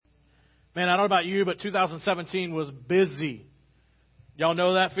Man, I don't know about you, but 2017 was busy. Y'all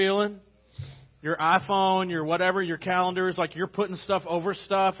know that feeling? Your iPhone, your whatever, your calendars, like you're putting stuff over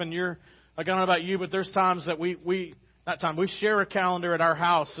stuff, and you're, like, I don't know about you, but there's times that we share a calendar at our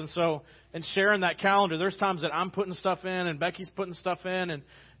house, and so, and sharing that calendar, there's times that I'm putting stuff in, and Becky's putting stuff in, and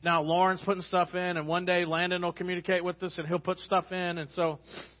now Lauren's putting stuff in, and one day Landon will communicate with us, and he'll put stuff in, and so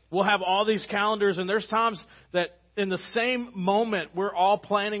we'll have all these calendars, and there's times that in the same moment we're all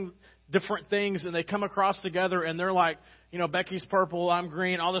planning different things, and they come across together, and they're like, you know, Becky's purple, I'm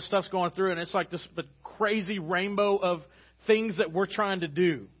green, all this stuff's going through, and it's like this crazy rainbow of things that we're trying to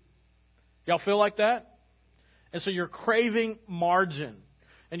do. Y'all feel like that? And so you're craving margin,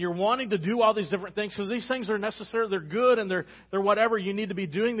 and you're wanting to do all these different things because these things are necessary, they're good, and they're whatever. You need to be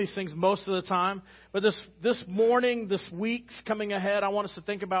doing these things most of the time. But this morning, this week's coming ahead, I want us to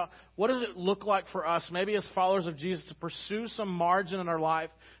think about what does it look like for us, maybe as followers of Jesus, to pursue some margin in our life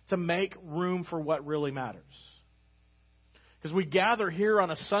to make room for what really matters. Because we gather here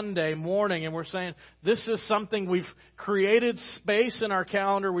on a Sunday morning and we're saying this is something we've created space in our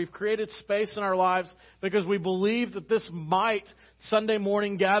calendar, we've created space in our lives because we believe that this might, Sunday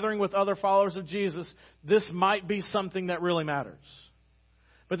morning gathering with other followers of Jesus, this might be something that really matters.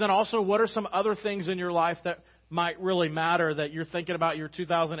 But then also, what are some other things in your life that might really matter that you're thinking about your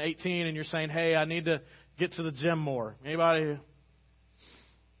 2018 and you're saying, hey, I need to get to the gym more? Anybody?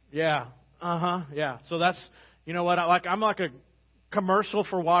 Yeah. Yeah. So that's, you know what, I'm like a commercial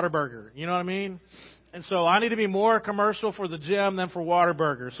for Whataburger. You know what I mean? And so I need to be more commercial for the gym than for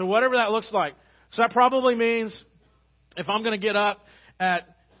Whataburger. So whatever that looks like. So that probably means if I'm going to get up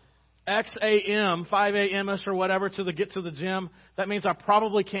at X a.m., 5 a.m.ish or whatever to get to the gym, that means I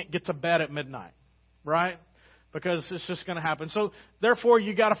probably can't get to bed at midnight, right? Because it's just going to happen. So therefore,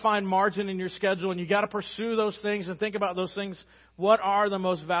 you got to find margin in your schedule, and you got to pursue those things and think about those things. What are the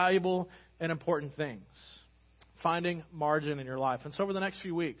most valuable and important things? Finding margin in your life. And so over the next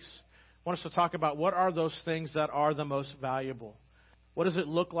few weeks, I want us to talk about what are those things that are the most valuable. What does it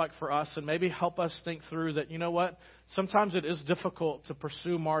look like for us? And maybe help us think through that, you know what? Sometimes it is difficult to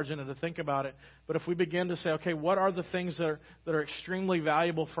pursue margin and to think about it. But if we begin to say, okay, what are the things that are extremely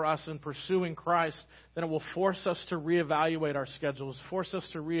valuable for us in pursuing Christ, then it will force us to reevaluate our schedules, force us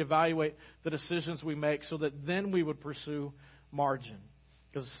to reevaluate the decisions we make so that then we would pursue margin.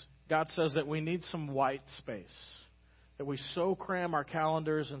 Because God says that we need some white space, that we so cram our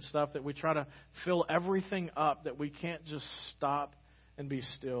calendars and stuff that we try to fill everything up that we can't just stop and be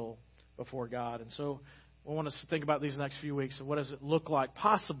still before God. And so I want us to think about these next few weeks of what does it look like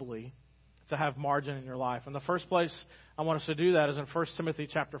possibly to have margin in your life. And the first place I want us to do that is in 1 Timothy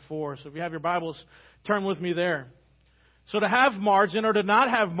chapter 4. So if you have your Bibles, turn with me there. So to have margin or to not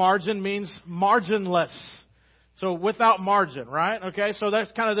have margin means marginless. So without margin, right? Okay, so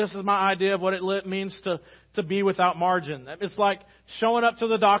that's kind of, this is my idea of what it means to be without margin. It's like showing up to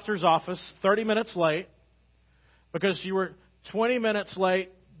the doctor's office 30 minutes late because you were 20 minutes late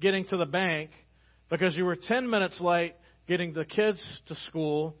getting to the bank, because you were 10 minutes late getting the kids to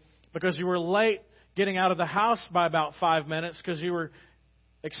school, because you were late getting out of the house by about 5 minutes because you were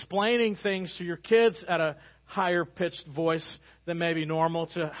explaining things to your kids at a higher pitched voice than maybe normal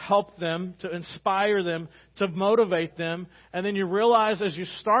to help them, to inspire them, to motivate them. And then you realize as you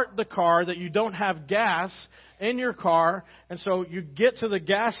start the car that you don't have gas in your car. And so you get to the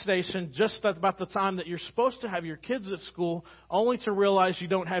gas station just at about the time that you're supposed to have your kids at school, only to realize you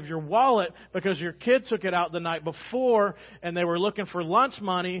don't have your wallet because your kid took it out the night before and they were looking for lunch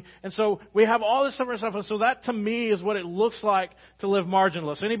money. And so we have all this different stuff. And so that to me is what it looks like to live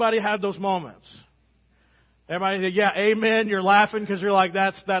marginless. Anybody have those moments? Everybody, yeah, amen. You're laughing because you're like,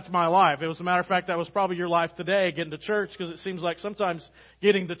 that's my life. It was a matter of fact, that was probably your life today, getting to church, because it seems like sometimes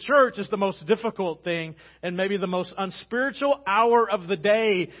getting to church is the most difficult thing, and maybe the most unspiritual hour of the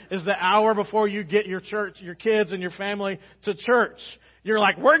day is the hour before you get your church, your kids and your family to church. You're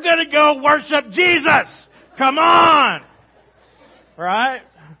like, we're going to go worship Jesus. Come on. Right?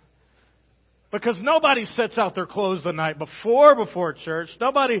 Because nobody sets out their clothes the night before church.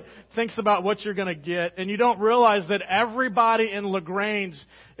 Nobody thinks about what you're going to get. And you don't realize that everybody in Grange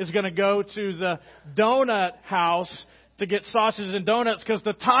is going to go to the donut house to get sausages and donuts because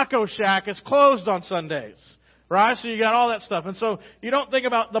the taco shack is closed on Sundays. Right? So you got all that stuff. And so you don't think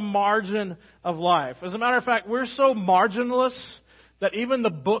about the margin of life. As a matter of fact, we're so marginless that even the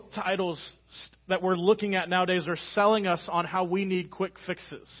book titles that we're looking at nowadays are selling us on how we need quick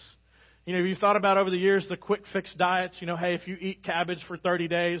fixes. You know, you've thought about over the years the quick fix diets. You know, hey, if you eat cabbage for 30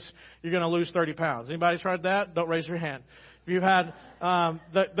 days, you're going to lose 30 pounds. Anybody tried that? Don't raise your hand. If you've had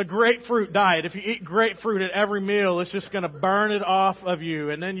the grapefruit diet, if you eat grapefruit at every meal, it's just going to burn it off of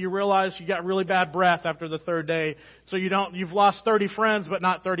you. And then you realize you got really bad breath after the third day. So you've lost 30 friends, but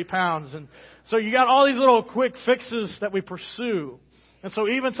not 30 pounds. And so you got all these little quick fixes that we pursue. And so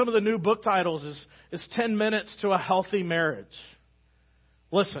even some of the new book titles is 10 minutes to a healthy marriage.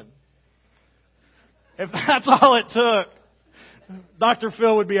 Listen, if that's all it took, Dr.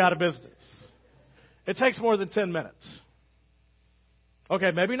 Phil would be out of business. It takes more than 10 minutes.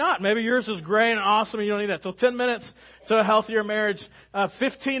 Okay, maybe not. Maybe yours is great and awesome and you don't need that. So 10 minutes to a healthier marriage,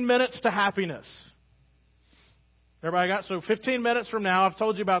 15 minutes to happiness. Everybody got? So 15 minutes from now, I've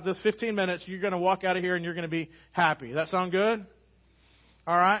told you about this, 15 minutes, you're going to walk out of here and you're going to be happy. Does that sound good?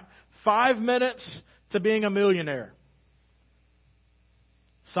 All right. 5 minutes to being a millionaire.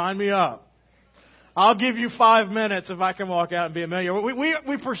 Sign me up. I'll give you 5 minutes if I can walk out and be a millionaire.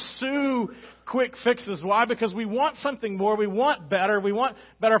 We pursue quick fixes. Why? Because we want something more. We want better. We want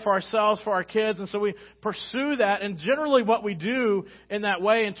better for ourselves, for our kids. And so we pursue that. And generally what we do in that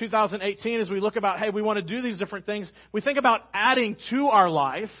way in 2018 is we look about, hey, we want to do these different things. We think about adding to our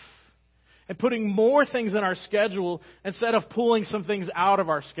life and putting more things in our schedule instead of pulling some things out of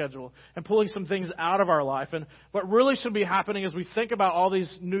our schedule and pulling some things out of our life. And what really should be happening as we think about all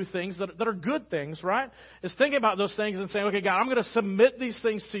these new things that are good things, right, is thinking about those things and saying, okay, God, I'm going to submit these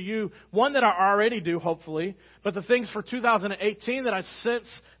things to you, one that I already do, hopefully, but the things for 2018 that I sense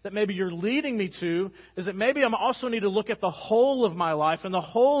that maybe you're leading me to is that maybe I also need to look at the whole of my life and the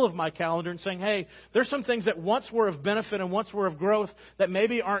whole of my calendar and saying, hey, there's some things that once were of benefit and once were of growth that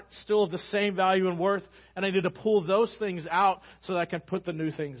maybe aren't still of the same value and worth, and I need to pull those things out so that I can put the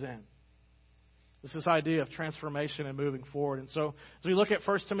new things in. It's this idea of transformation and moving forward. And so as we look at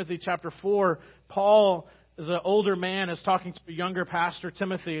 1 Timothy chapter 4, Paul, as an older man, is talking to a younger pastor,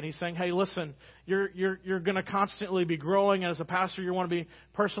 Timothy, and he's saying, hey, listen, you're going to constantly be growing. And as a pastor, you want to be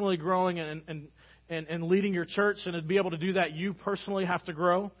personally growing and leading your church. And to be able to do that, you personally have to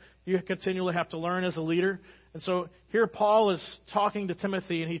grow. You continually have to learn as a leader. And so here Paul is talking to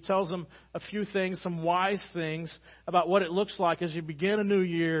Timothy, and he tells him a few things, some wise things about what it looks like as you begin a new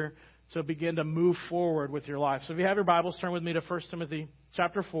year to begin to move forward with your life. So if you have your Bibles, turn with me to 1 Timothy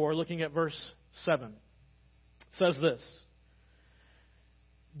chapter 4, looking at verse 7. It says this: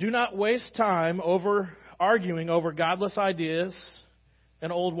 do not waste time arguing over godless ideas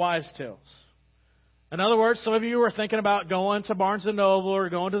and old wives' tales. In other words, some of you are thinking about going to Barnes & Noble or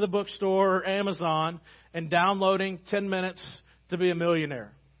going to the bookstore or Amazon and downloading 10 minutes to be a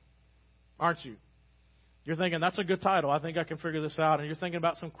millionaire. Aren't you? You're thinking, that's a good title. I think I can figure this out. And you're thinking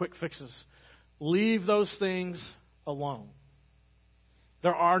about some quick fixes. Leave those things alone.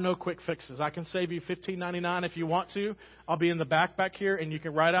 There are no quick fixes. I can save you $15.99 if you want to. I'll be in the back here, and you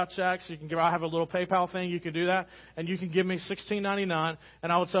can write out checks. I have a little PayPal thing. You can do that, and you can give me $16.99,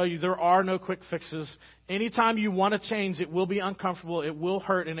 and I will tell you there are no quick fixes. Anytime you want to change, it will be uncomfortable, it will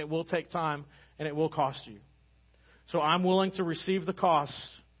hurt, and it will take time, and it will cost you. So I'm willing to receive the cost,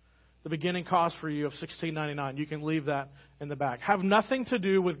 the beginning cost for you of $16.99. You can leave that in the back. Have nothing to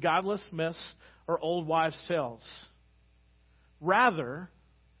do with godless myths or old wives' tales. Rather,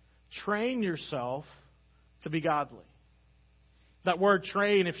 train yourself to be godly. That word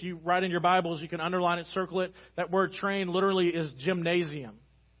train, if you write in your Bibles, you can underline it, circle it. That word train literally is gymnasium.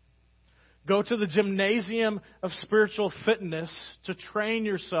 Go to the gymnasium of spiritual fitness to train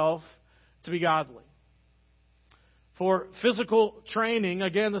yourself to be godly. For physical training,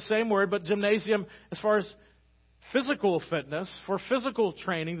 again, the same word, but gymnasium, as far as physical fitness, for physical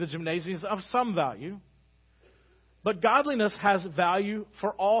training, the gymnasium is of some value. But godliness has value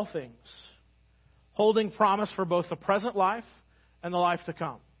for all things, holding promise for both the present life and the life to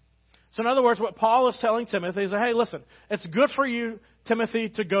come. So in other words, what Paul is telling Timothy is, hey, listen, it's good for you, Timothy,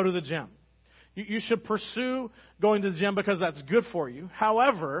 to go to the gym. You should pursue going to the gym because that's good for you.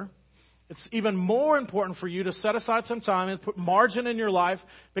 However, it's even more important for you to set aside some time and put margin in your life,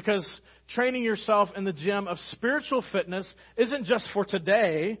 because training yourself in the gym of spiritual fitness isn't just for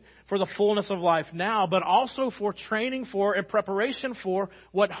today, for the fullness of life now, but also for training for and preparation for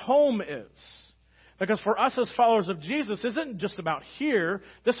what home is. Because for us as followers of Jesus, this isn't just about here.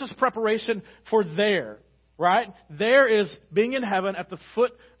 This is preparation for there. Right? There is being in heaven at the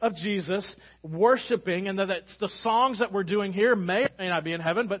foot of Jesus, worshiping, and that's the songs that we're doing here may or may not be in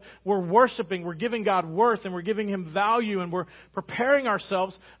heaven, but we're worshiping, we're giving God worth, and we're giving Him value, and we're preparing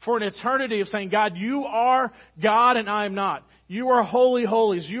ourselves for an eternity of saying, God, you are God and I am not. You are holy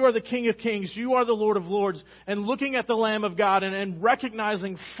holies. You are the King of kings. You are the Lord of lords. And looking at the Lamb of God and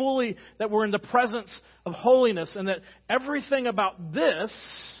recognizing fully that we're in the presence of holiness, and that everything about this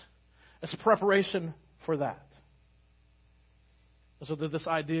is preparation for that. So that this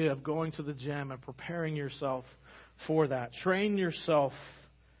idea of going to the gym and preparing yourself for that. Train yourself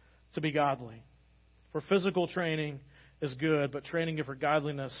to be godly. For physical training is good, but training you for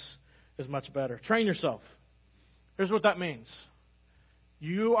godliness is much better. Train yourself. Here's what that means.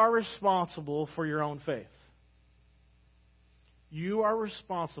 You are responsible for your own faith. You are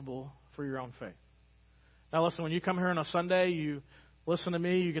responsible for your own faith. Now listen, when you come here on a Sunday, you listen to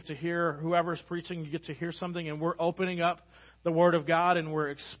me, you get to hear whoever's preaching, you get to hear something, and we're opening up the Word of God, and we're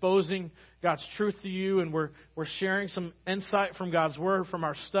exposing God's truth to you, and we're sharing some insight from God's Word from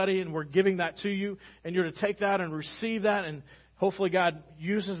our study, and we're giving that to you, and you're to take that and receive that, and hopefully God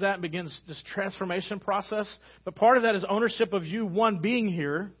uses that and begins this transformation process. But part of that is ownership of you, one, being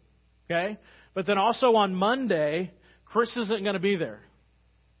here, okay? But then also on Monday, Chris isn't going to be there.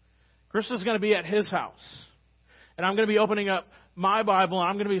 Chris is going to be at his house. And I'm going to be opening up my Bible, and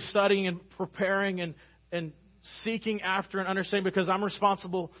I'm going to be studying and preparing and seeking after and understanding, because I'm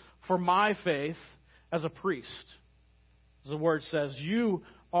responsible for my faith as a priest. As the Word says, you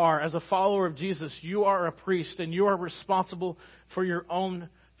are, as a follower of Jesus, you are a priest, and you are responsible for your own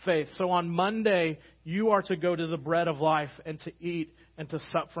faith. So on Monday, you are to go to the bread of life and to eat and to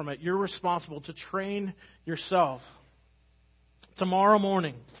sup from it. You're responsible to train yourself. Tomorrow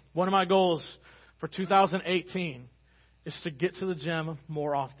morning, one of my goals for 2018 is to get to the gym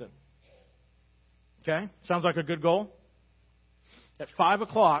more often. Okay? Sounds like a good goal? At 5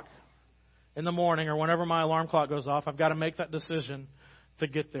 o'clock in the morning, or whenever my alarm clock goes off, I've got to make that decision to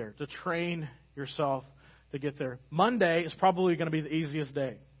get there, to train yourself to get there. Monday is probably going to be the easiest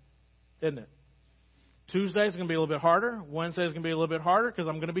day, isn't it? Tuesday is going to be a little bit harder. Wednesday is going to be a little bit harder because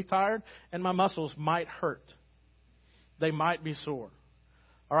I'm going to be tired, and my muscles might hurt. They might be sore.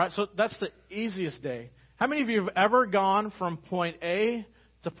 All right, so that's the easiest day. How many of you have ever gone from point A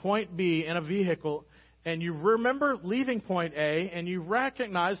to point B in a vehicle, and you remember leaving point A, and you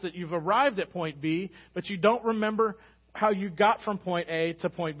recognize that you've arrived at point B, but you don't remember how you got from point A to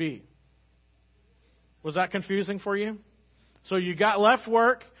point B? Was that confusing for you? So you left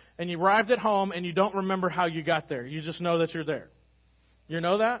work, and you arrived at home, and you don't remember how you got there. You just know that you're there. You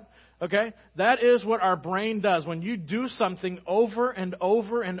know that? Okay? That is what our brain does. When you do something over and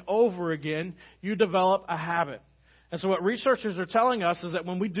over and over again, you develop a habit. And so what researchers are telling us is that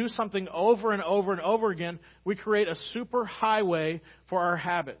when we do something over and over and over again, we create a super highway for our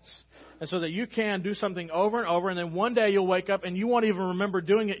habits. And so that you can do something over and over, and then one day you'll wake up and you won't even remember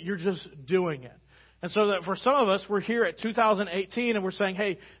doing it. You're just doing it. And so that for some of us, we're here at 2018 and we're saying,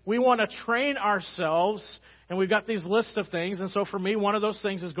 hey, we want to train ourselves, and we've got these lists of things. And so for me, one of those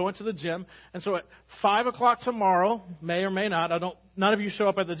things is going to the gym. And so at 5 o'clock tomorrow, may or may not, none of you show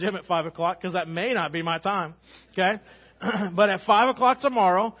up at the gym at 5 o'clock because that may not be my time, okay? But at 5 o'clock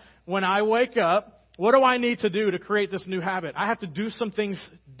tomorrow, when I wake up, what do I need to do to create this new habit? I have to do some things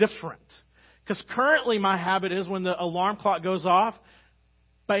different. Because currently my habit is when the alarm clock goes off,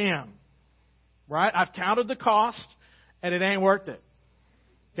 bam, right? I've counted the cost, and it ain't worth it,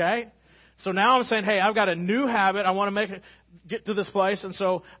 okay? So now I'm saying, hey, I've got a new habit. I want to get to this place, and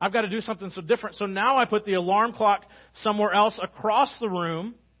so I've got to do something so different. So now I put the alarm clock somewhere else across the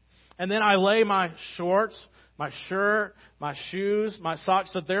room, and then I lay my shorts, my shirt, my shoes, my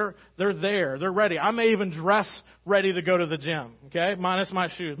socks, that they're there. They're ready. I may even dress ready to go to the gym, okay, minus my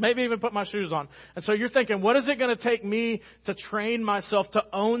shoes. Maybe even put my shoes on. And so you're thinking, what is it going to take me to train myself to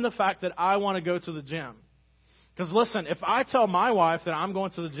own the fact that I want to go to the gym? Because listen, if I tell my wife that I'm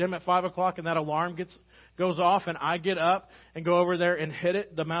going to the gym at 5 o'clock and that alarm goes off and I get up and go over there and hit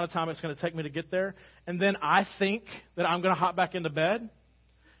it, the amount of time it's going to take me to get there, and then I think that I'm going to hop back into bed,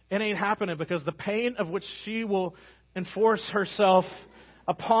 it ain't happening, because the pain of which she will enforce herself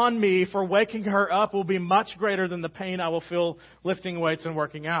upon me for waking her up will be much greater than the pain I will feel lifting weights and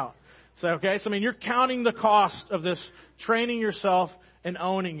working out. So, okay, so I mean, you're counting the cost of this, training yourself and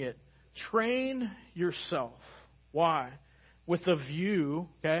owning it. Train yourself. Why? With a view,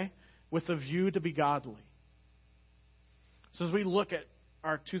 okay? With a view to be godly. So as we look at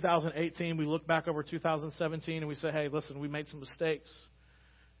our 2018, we look back over 2017 and we say, hey, listen, we made some mistakes.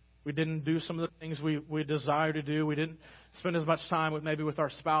 We didn't do some of the things we desire to do. We didn't spend as much time with our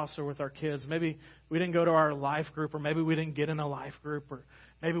spouse or with our kids. Maybe we didn't go to our life group, or maybe we didn't get in a life group, or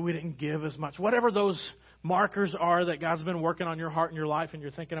maybe we didn't give as much. Whatever those markers are that God's been working on your heart and your life, and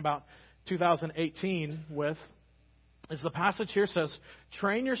you're thinking about 2018 with, as the passage here says,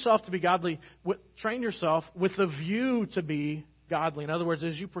 train yourself to be godly. Train yourself with a view to be godly. In other words,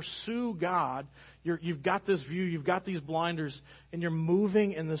 as you pursue God, you've got this view, you've got these blinders, and you're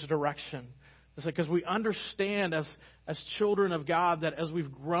moving in this direction It's because we understand as children of God that as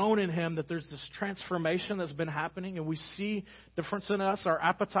we've grown in Him, that there's this transformation that's been happening, and we see difference in us. Our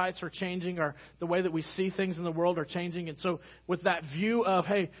appetites are changing. The way that we see things in the world are changing. And so with that view of,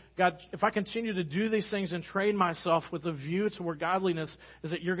 hey, God, if I continue to do these things and train myself with a view toward godliness,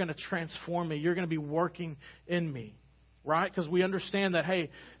 is that you're going to transform me. You're going to be working in me. Right? Because we understand that,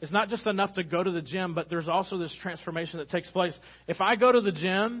 hey, it's not just enough to go to the gym, but there's also this transformation that takes place. If I go to the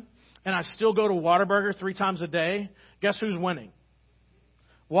gym and I still go to Whataburger 3 times a day, guess who's winning?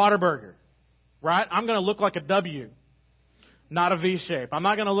 Whataburger. Right? I'm going to look like a W, not a V shape. I'm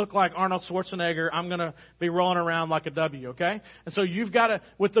not going to look like Arnold Schwarzenegger. I'm going to be rolling around like a W, okay? And so you've got to,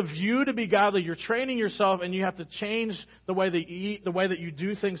 with the view to be godly, you're training yourself, and you have to change the way that you eat, the way that you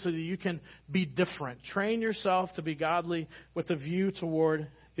do things so that you can be different. Train yourself to be godly with a view toward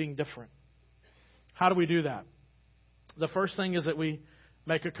being different. How do we do that? The first thing is that we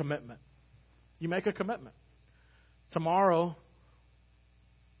make a commitment. You make a commitment. Tomorrow,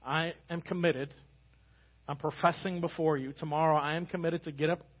 I am committed. I'm professing before you, tomorrow I am committed to get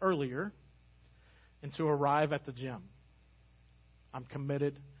up earlier and to arrive at the gym. I'm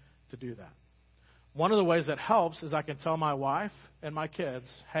committed to do that. One of the ways that helps is I can tell my wife and my kids,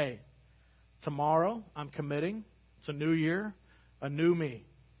 hey, tomorrow I'm committing. It's a new year, a new me.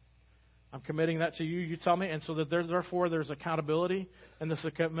 I'm committing that to you. You tell me. And so that therefore there's accountability and this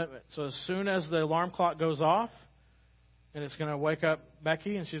commitment. So as soon as the alarm clock goes off and it's going to wake up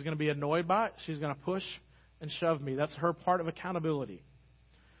Becky and she's going to be annoyed by it, she's going to push and shove me. That's her part of accountability.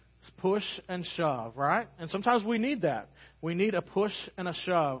 It's push and shove, right? And sometimes we need that. We need a push and a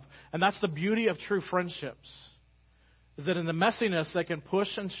shove. And that's the beauty of true friendships, is that in the messiness, they can push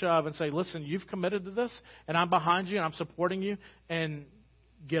and shove and say, listen, you've committed to this, and I'm behind you, and I'm supporting you, and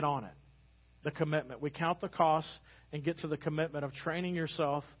get on it. The commitment. We count the costs and get to the commitment of training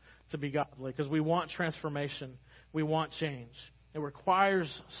yourself to be godly, because we want transformation. We want change. It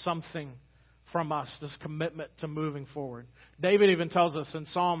requires something from us, this commitment to moving forward. David even tells us in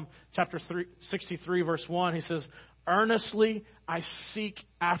Psalm chapter 63, verse 1, he says, earnestly I seek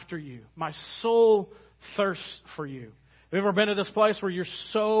after you. My soul thirsts for you. Have you ever been to this place where you've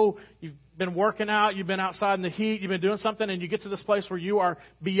been working out, you've been outside in the heat, you've been doing something, and you get to this place where you are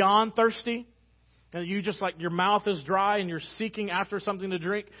beyond thirsty? And you just like your mouth is dry and you're seeking after something to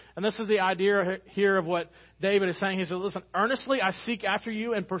drink. And this is the idea here of what David is saying. He said, listen, earnestly I seek after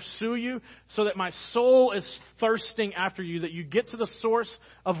you and pursue you so that my soul is thirsting after you, that you get to the source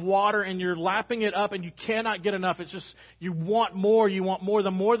of water and you're lapping it up and you cannot get enough. It's just you want more, you want more.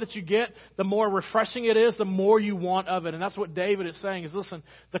 The more that you get, the more refreshing it is, the more you want of it. And that's what David is saying is, listen,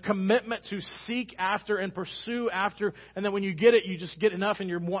 the commitment to seek after and pursue after, and then when you get it, you just get enough and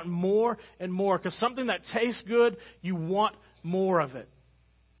you're wanting more and more. Because something that tastes good, you want more of it.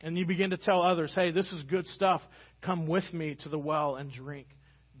 And you begin to tell others, hey, this is good stuff. Come with me to the well and drink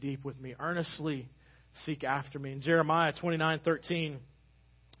deep with me. Earnestly seek after me. In Jeremiah 29:13,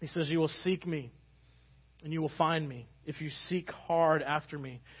 he says, you will seek me and you will find me if you seek hard after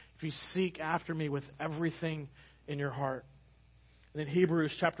me, if you seek after me with everything in your heart. And in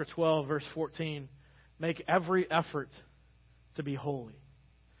Hebrews chapter 12, verse 14, make every effort to be holy.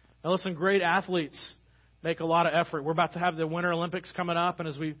 Now listen, great athletes make a lot of effort. We're about to have the Winter Olympics coming up, and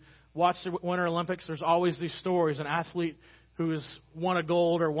as we watch the Winter Olympics, there's always these stories. An athlete who has won a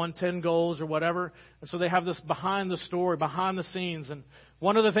gold or won 10 golds or whatever, and so they have this behind the story, behind the scenes. And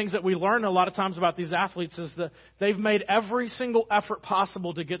one of the things that we learn a lot of times about these athletes is that they've made every single effort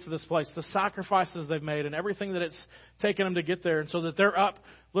possible to get to this place, the sacrifices they've made and everything that it's taken them to get there, and so that they're up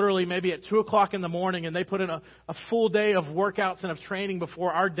literally maybe at 2 o'clock in the morning, and they put in a full day of workouts and of training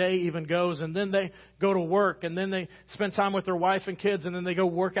before our day even goes, and then they go to work, and then they spend time with their wife and kids, and then they go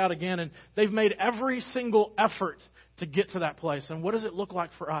work out again, and they've made every single effort to get to that place. And what does it look like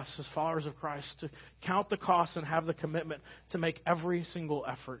for us as followers of Christ to count the cost and have the commitment to make every single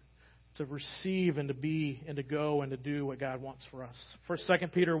effort to receive and to be and to go and to do what God wants for us? 2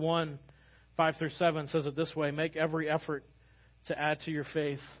 Peter 1, 5-7 says it this way, make every effort to add to your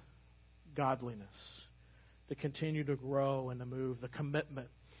faith godliness, to continue to grow and to move, the commitment,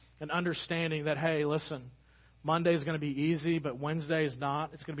 and understanding that, hey, listen, Monday is going to be easy, but Wednesday is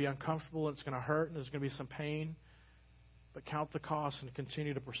not. It's going to be uncomfortable, it's going to hurt, and there's going to be some pain. But count the cost and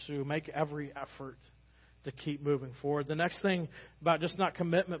continue to pursue. Make every effort to keep moving forward. The next thing about just not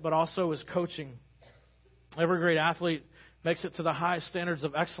commitment, but also is coaching. Every great athlete makes it to the highest standards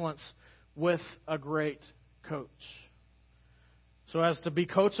of excellence with a great coach. So as to be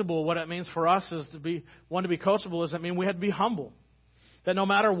coachable, what it means for us is to be coachable is that mean we have to be humble. That no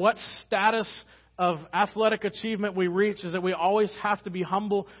matter what status athletic achievement we reach is that we always have to be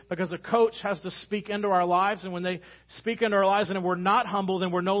humble, because a coach has to speak into our lives. And when they speak into our lives and if we're not humble,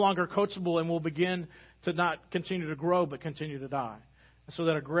 then we're no longer coachable, and we'll begin to not continue to grow but continue to die. And so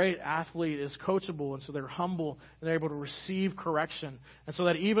that a great athlete is coachable, and so they're humble and they're able to receive correction. And so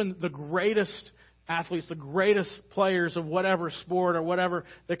that even the greatest athletes, the greatest players of whatever sport or whatever,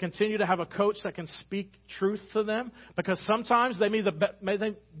 they continue to have a coach that can speak truth to them, because sometimes they may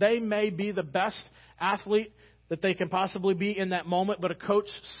be the best athlete that they can possibly be in that moment, but a coach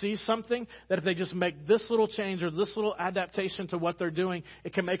sees something that if they just make this little change or this little adaptation to what they're doing,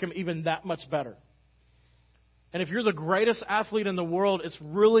 it can make them even that much better. And if you're the greatest athlete in the world, it's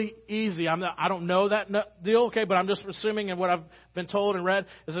really easy. I don't know that deal, okay, but I'm just assuming, and what I've been told and read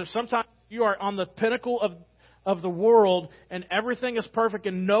is that sometimes you are on the pinnacle of the world and everything is perfect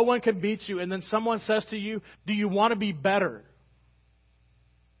and no one can beat you, and then someone says to you, do you want to be better?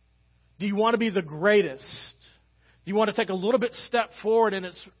 Do you want to be the greatest? Do you want to take a little bit step forward? And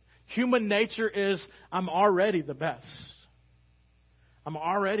it's human nature is, I'm already the best. I'm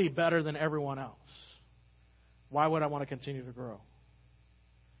already better than everyone else. Why would I want to continue to grow?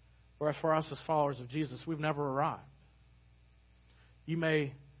 Whereas for us as followers of Jesus, we've never arrived. You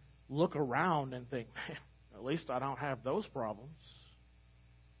may look around and think, man, at least I don't have those problems.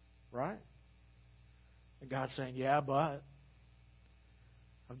 Right? And God's saying, yeah, but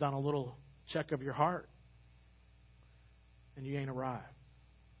I've done a little check of your heart, and you ain't arrived.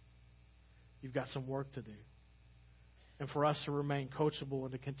 You've got some work to do. And for us to remain coachable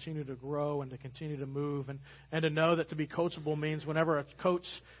and to continue to grow and to continue to move, and to know that to be coachable means whenever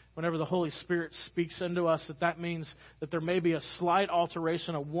the Holy Spirit speaks into us, that means that there may be a slight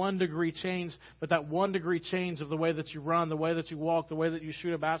alteration, a 1 degree change, but that 1 degree change of the way that you run, the way that you walk, the way that you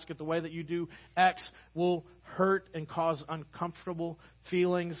shoot a basket, the way that you do X will hurt and cause uncomfortable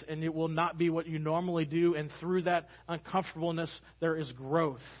feelings, and it will not be what you normally do. And through that uncomfortableness, there is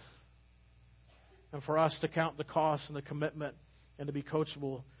growth. And for us to count the cost and the commitment and to be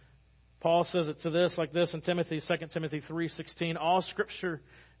coachable, Paul says it to this like this in Timothy, 2 Timothy 3:16. All Scripture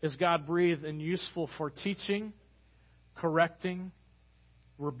is God-breathed and useful for teaching, correcting,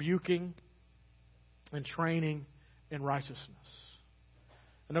 rebuking, and training in righteousness.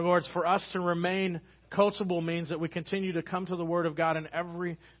 In other words, for us to remain coachable means that we continue to come to the Word of God in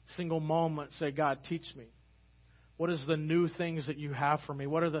every single moment, say, God, teach me. What is the new things that you have for me?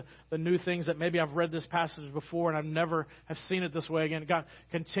 What are the new things that maybe I've read this passage before and I've never have seen it this way again? God,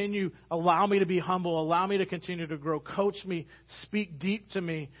 continue, allow me to be humble, allow me to continue to grow. Coach me, speak deep to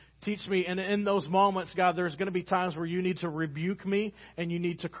me, teach me. And in those moments, God, there's going to be times where you need to rebuke me and you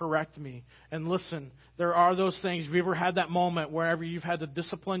need to correct me. And listen, there are those things. Have you ever had that moment wherever you've had to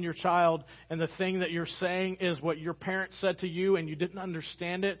discipline your child and the thing that you're saying is what your parent said to you and you didn't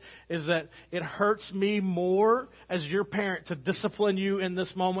understand it? Is that it hurts me more as your parent to discipline you in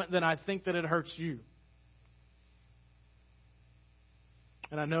this moment than I think that it hurts you.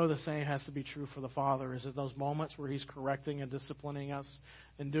 And I know the same has to be true for the Father, is that those moments where He's correcting and disciplining us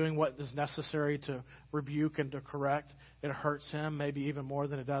and doing what is necessary to rebuke and to correct, it hurts Him maybe even more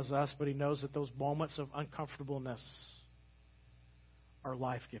than it does us, but He knows that those moments of uncomfortableness are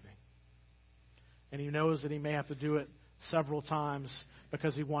life-giving. And He knows that He may have to do it several times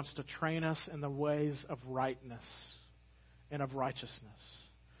because He wants to train us in the ways of rightness and of righteousness.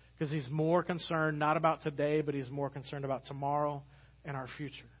 Because He's more concerned not about today, but He's more concerned about tomorrow and our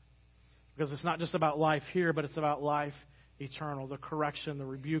future. Because it's not just about life here, but it's about life eternal. The correction, the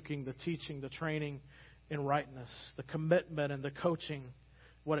rebuking, the teaching, the training in rightness, the commitment and the coaching,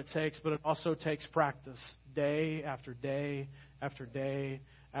 what it takes, but it also takes practice day after day after day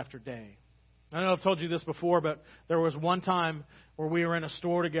after day. I know I've told you this before, but there was one time where we were in a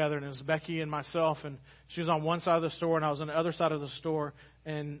store together, and it was Becky and myself, and she was on one side of the store, and I was on the other side of the store,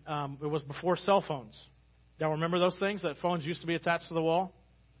 and it was before cell phones. Y'all remember those things, that phones used to be attached to the wall?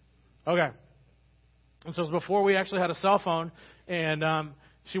 Okay. And so it was before we actually had a cell phone, and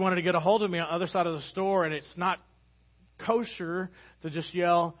she wanted to get a hold of me on the other side of the store, and it's not kosher to just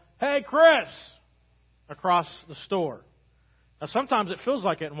yell, "Hey, Chris!" across the store. Now, sometimes it feels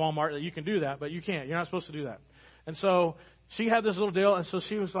like it in Walmart that you can do that, but you can't. You're not supposed to do that. And so she had this little deal, and so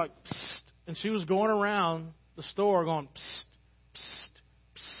she was like, "Psst," and she was going around the store going, "Psst, psst,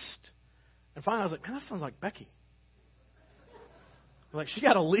 psst." And finally I was like, man, that sounds like Becky. Like, she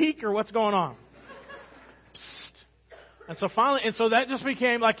got a leak or what's going on? Psst. And so finally, and so that just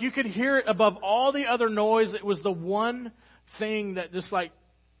became like you could hear it above all the other noise. It was the one thing that just like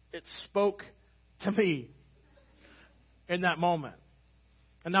it spoke to me in that moment.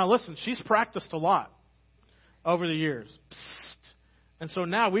 And now listen, she's practiced a lot over the years. Psst. And so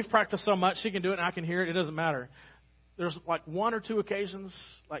now we've practiced so much, she can do it and I can hear it. It doesn't matter. There's like one or two occasions,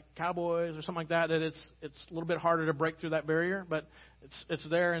 like Cowboys or something like that, that it's a little bit harder to break through that barrier, but it's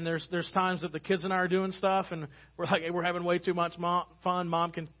there. And there's times that the kids and I are doing stuff, and we're like, hey, we're having way too much fun.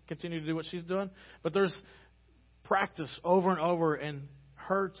 Mom can continue to do what she's doing, but there's practice over and over, and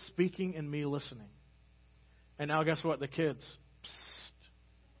her speaking and me listening. And now guess what? The kids. Psst.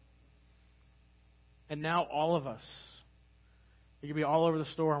 And now all of us. You could be all over the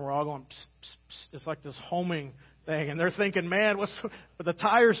store, and we're all going, psst, psst, psst. It's like this homing thing. And they're thinking, man, but the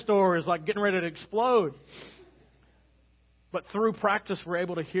tire store is like getting ready to explode. But through practice, we're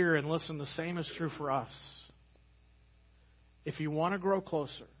able to hear and listen. The same is true for us. If you want to grow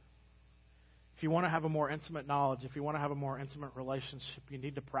closer, if you want to have a more intimate knowledge, if you want to have a more intimate relationship, you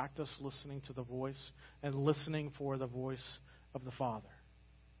need to practice listening to the voice and listening for the voice of the Father.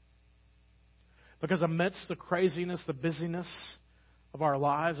 Because amidst the craziness, the busyness of our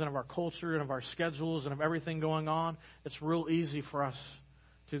lives and of our culture and of our schedules and of everything going on, it's real easy for us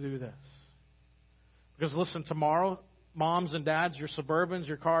to do this. Because listen, tomorrow, moms and dads, your Suburbans,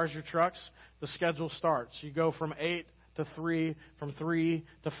 your cars, your trucks, the schedule starts. You go from 8 to 3, from 3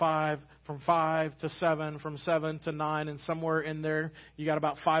 to 5, from 5 to 7, from 7 to 9, and somewhere in there you got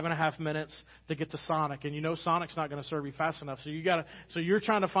about 5.5 minutes to get to Sonic. And you know Sonic's not going to serve you fast enough. So you're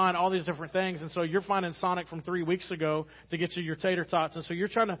trying to find all these different things, and so you're finding Sonic from 3 weeks ago to get you your tater tots. And so you're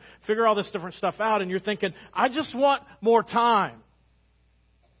trying to figure all this different stuff out, and you're thinking, I just want more time.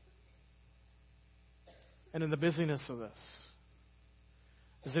 And in the busyness of this,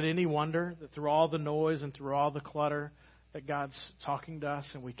 is it any wonder that through all the noise and through all the clutter that God's talking to us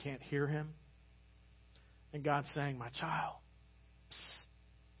and we can't hear Him? And God's saying, my child, psst,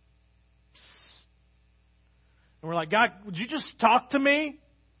 psst. And we're like, God, would you just talk to me?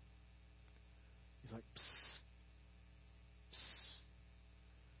 He's like, psst, psst.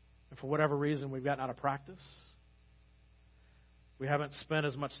 And for whatever reason, we've gotten out of practice. We haven't spent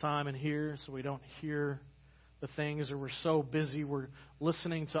as much time in here, so we don't hear the things, or we're so busy, we're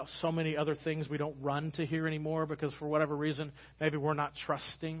listening to so many other things we don't run to hear anymore because for whatever reason, maybe we're not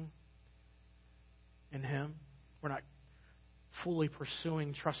trusting in Him. We're not fully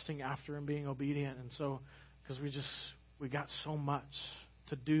pursuing, trusting after Him, being obedient. And so, because we got so much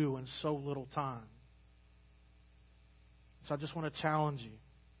to do in so little time. So I just want to challenge you.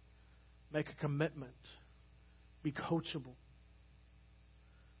 Make a commitment. Be coachable.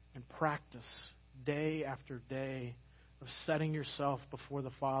 And practice day after day of setting yourself before the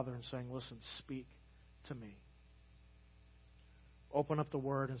Father and saying, listen, speak to me. Open up the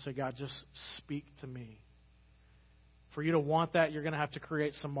Word and say, God, just speak to me. For you to want that, you're going to have to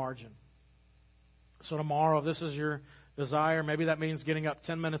create some margin. So tomorrow, if this is your desire, maybe that means getting up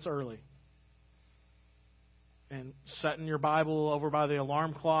 10 minutes early and setting your Bible over by the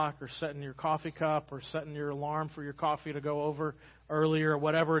alarm clock, or setting your coffee cup, or setting your alarm for your coffee to go over earlier, or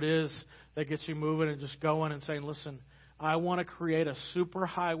whatever it is that gets you moving and just going and saying, listen, I want to create a super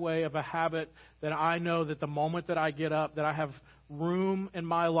highway of a habit that I know that the moment that I get up, that I have room in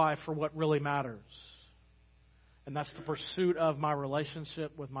my life for what really matters. And that's the pursuit of my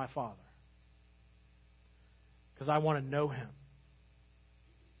relationship with my Father. Because I want to know Him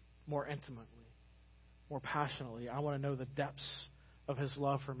more intimately, more passionately. I want to know the depths of His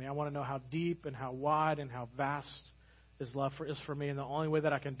love for me. I want to know how deep and how wide and how vast His love is for me. And the only way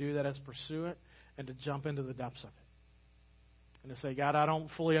that I can do that is pursue it and to jump into the depths of it. And to say, God, I don't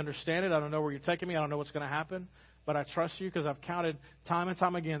fully understand it. I don't know where you're taking me. I don't know what's going to happen. But I trust you because I've counted time and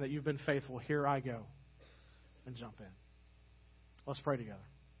time again that you've been faithful. Here I go. And jump in. Let's pray together.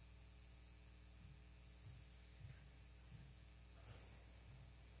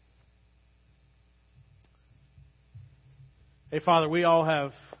 Hey, Father, we all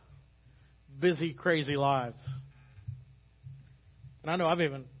have busy, crazy lives. And I know I've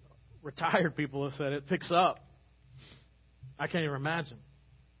even retired people have said it picks up. I can't even imagine.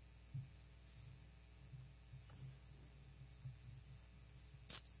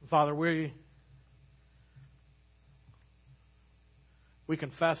 Father, we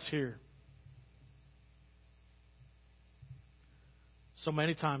confess here so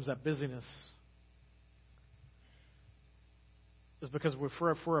many times that busyness is because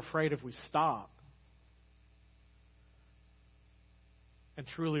we're afraid if we stop and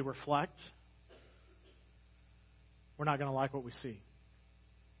truly reflect, we're not going to like what we see.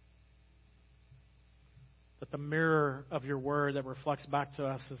 That the mirror of your word that reflects back to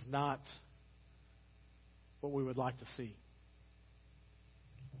us is not what we would like to see.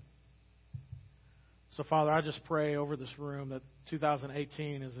 So, Father, I just pray over this room that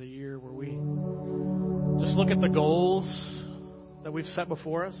 2018 is a year where we just look at the goals that we've set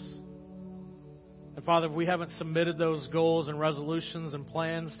before us. And Father, if we haven't submitted those goals and resolutions and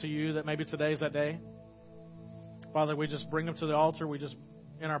plans to you, that maybe today's that day. Father, we just bring them to the altar. We just,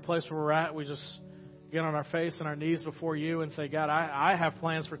 in our place where we're at, we just get on our face and our knees before you and say, God, I have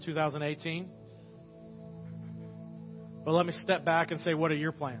plans for 2018. But let me step back and say, what are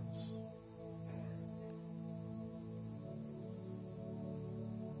your plans?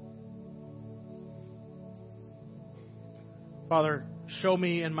 Father, show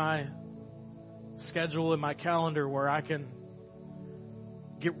me in my schedule, in my calendar, where I can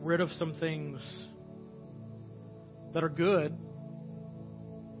get rid of some things that are good,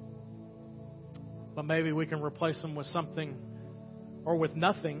 but maybe we can replace them with something or with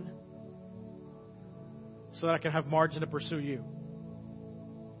nothing so that I can have margin to pursue you.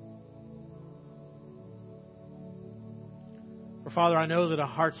 For Father, I know that the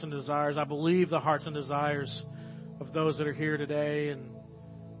hearts and desires, I believe the hearts and desires of those that are here today and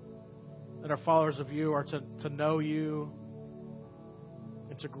that are followers of you are to know you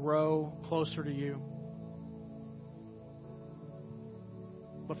and to grow closer to you.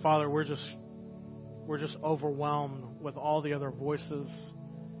 But Father, we're just overwhelmed with all the other voices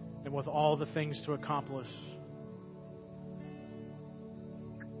and with all the things to accomplish.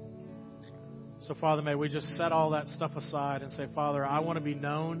 So Father, may we just set all that stuff aside and say, Father, I want to be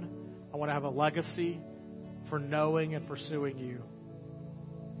known. I want to have a legacy for knowing and pursuing you.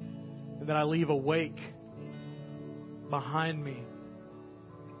 And that I leave a wake behind me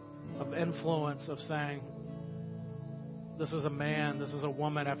of influence of saying, this is a man, this is a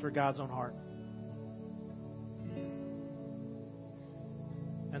woman after God's own heart.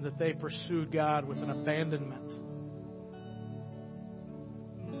 And that they pursued God with an abandonment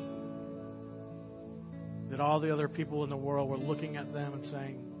that all the other people in the world were looking at them and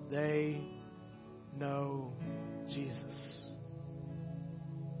saying, they know Jesus.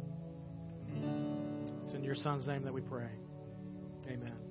 It's in your Son's name that we pray. Amen.